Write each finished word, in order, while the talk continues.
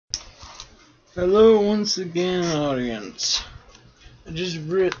Hello once again, audience. I just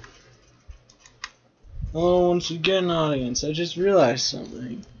re- Hello once again, audience. I just realized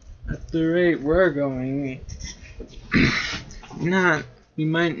something. At the rate we're going, we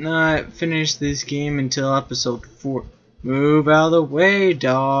might not finish this game until episode 4. Move out of the way,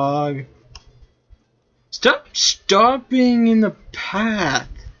 dog. Stop stopping in the path.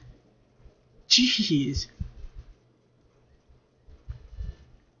 Jeez.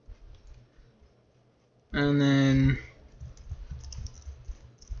 And then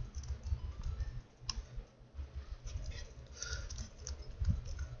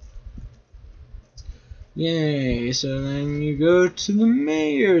yay, so then you go to the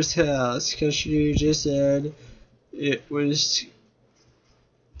mayor's house, because she just said it was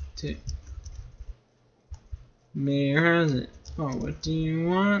Mayor has it. Oh, what do you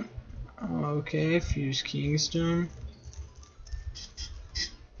want? Okay, fuse Kingstone.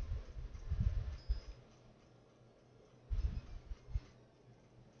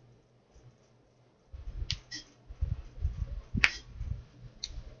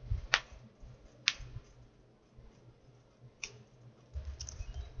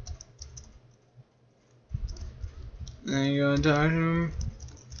 Then you go and talk to him.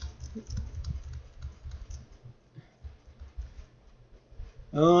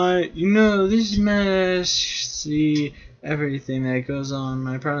 This mess see everything that goes on in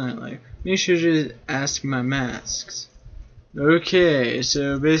my private life. Make sure to ask my masks. Okay,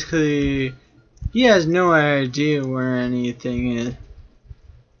 so basically, he has no idea where anything is.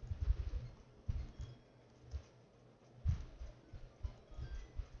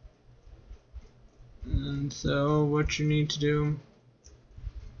 And so, what you need to do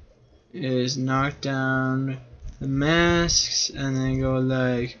is knock down the masks and then go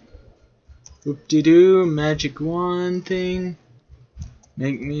like whoop-de-doo, magic wand thing,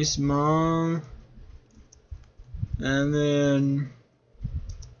 make me small, and then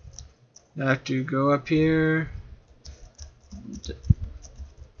you have to go up here,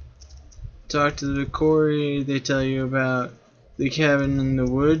 talk to the quarry. They tell you about the cabin in the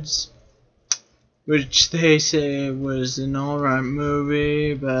woods, which they say was an alright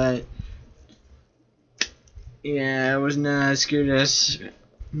movie, but yeah, it was not as good as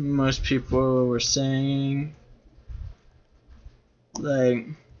most people were saying. Like,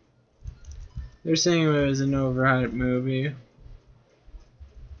 they're saying it was an overhyped movie.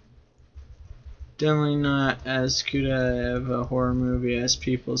 Definitely not as good of a horror movie as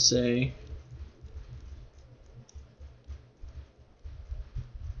people say.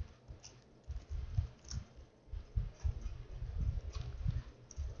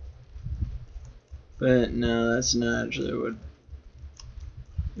 But no, that's not actually what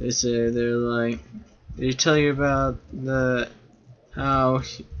they say. They tell you about how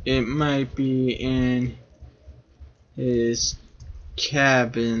it might be in his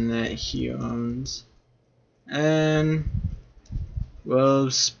cabin that he owns. And, well,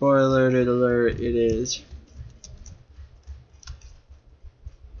 spoiler alert, it is.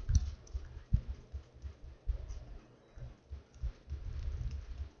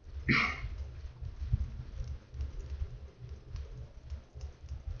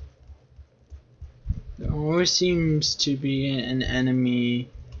 There always seems to be an enemy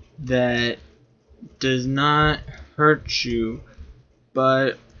that does not hurt you,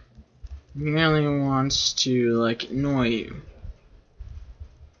 but merely wants to, like, annoy you.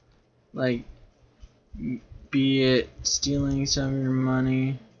 Like, be it stealing some of your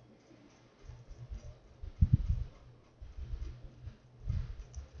money.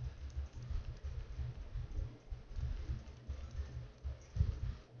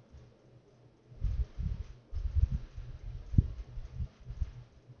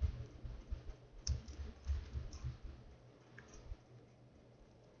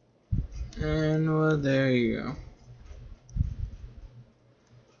 And, well, there you go.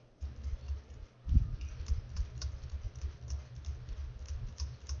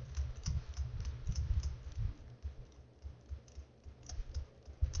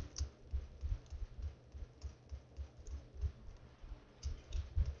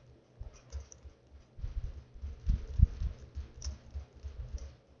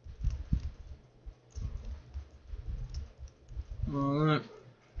 Well,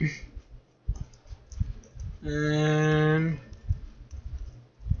 and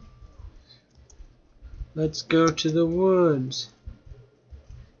let's go to the woods.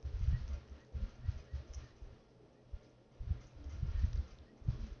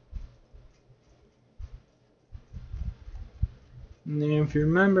 And if you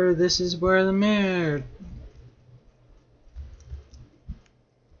remember, this is where the mayor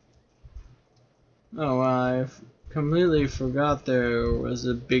Oh, I completely forgot there was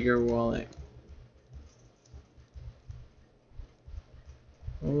a bigger wallet.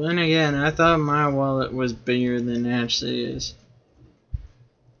 Well, then again, I thought my wallet was bigger than it actually is.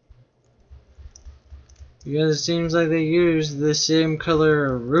 Because it seems like they use the same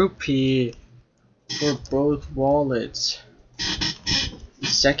color rupee for both wallets. The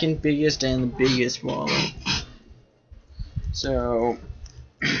second biggest and the biggest wallet. So,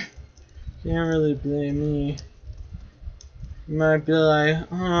 can't really blame me. You might be like,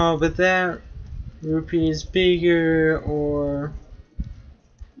 oh, but that rupee is bigger, or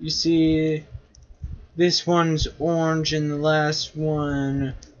you see, this one's orange and the last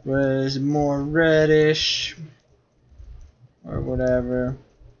one was more reddish, or whatever.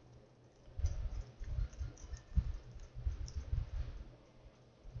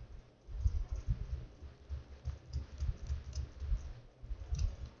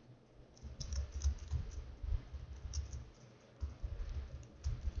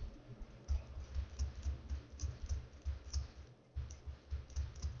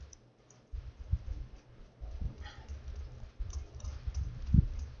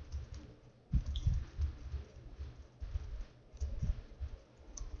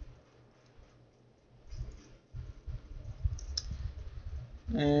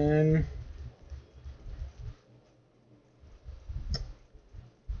 And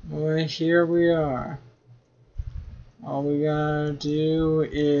well, here we are. All we gotta do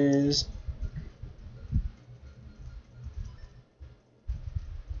is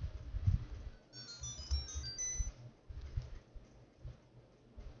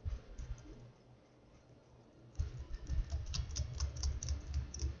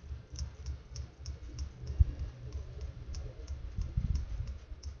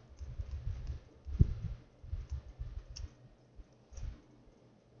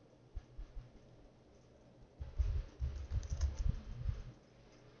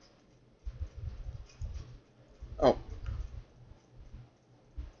oh,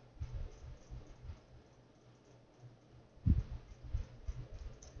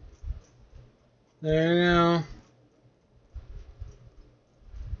 there you go.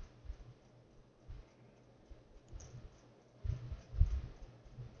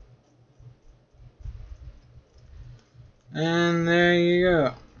 And there you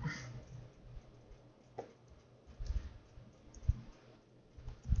go.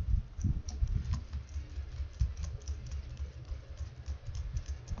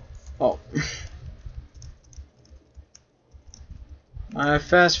 Oh. My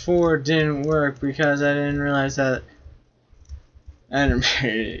fast forward didn't work because I didn't realize that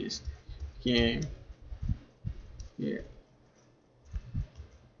enemies game here.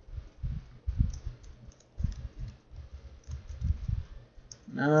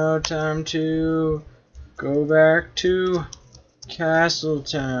 Now time to go back to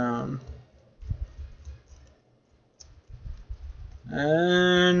Castletown.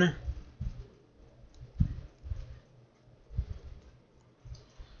 And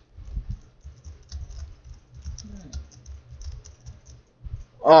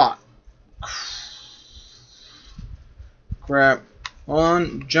oh crap.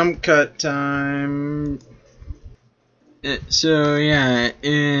 On jump cut time. So yeah,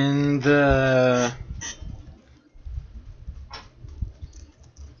 in the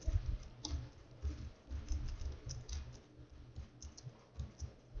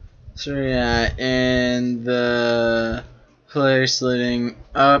place leading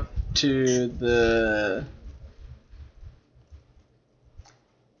up to the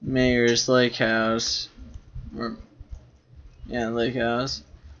Mayor's Lake House, or yeah, Lake House,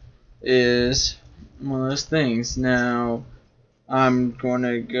 is one of those things. Now, I'm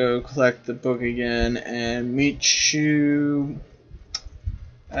gonna go collect the book again and meet you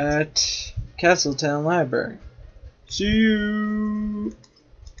at Castletown Library. See you!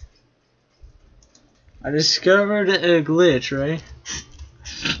 I discovered a glitch, right?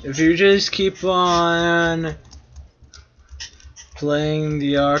 If you just keep on playing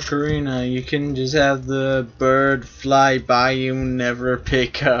the ocarina, you can just have the bird fly by you and never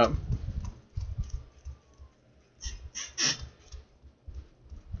pick up.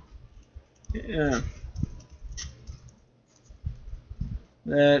 Yeah.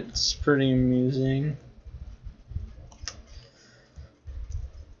 That's pretty amusing.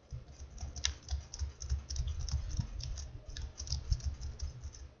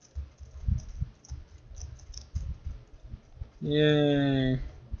 Yay.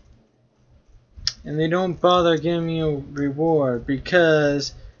 And they don't bother giving me a reward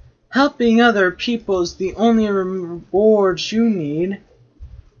because helping other people is the only reward you need.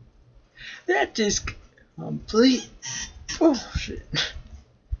 That is complete bullshit.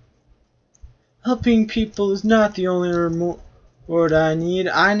 Helping people is not the only reward I need.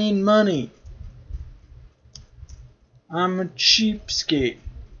 I need money. I'm a cheapskate.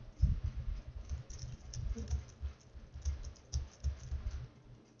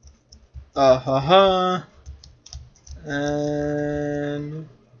 Ha. And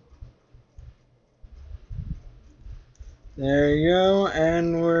there you go.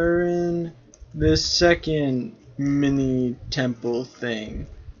 And we're in the second mini temple thing.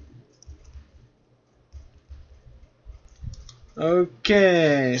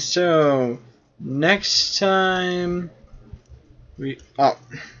 Okay, so next time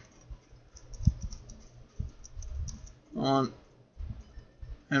I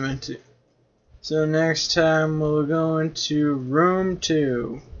meant to. So next time we'll go into room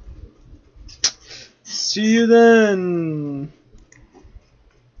 2. See you then.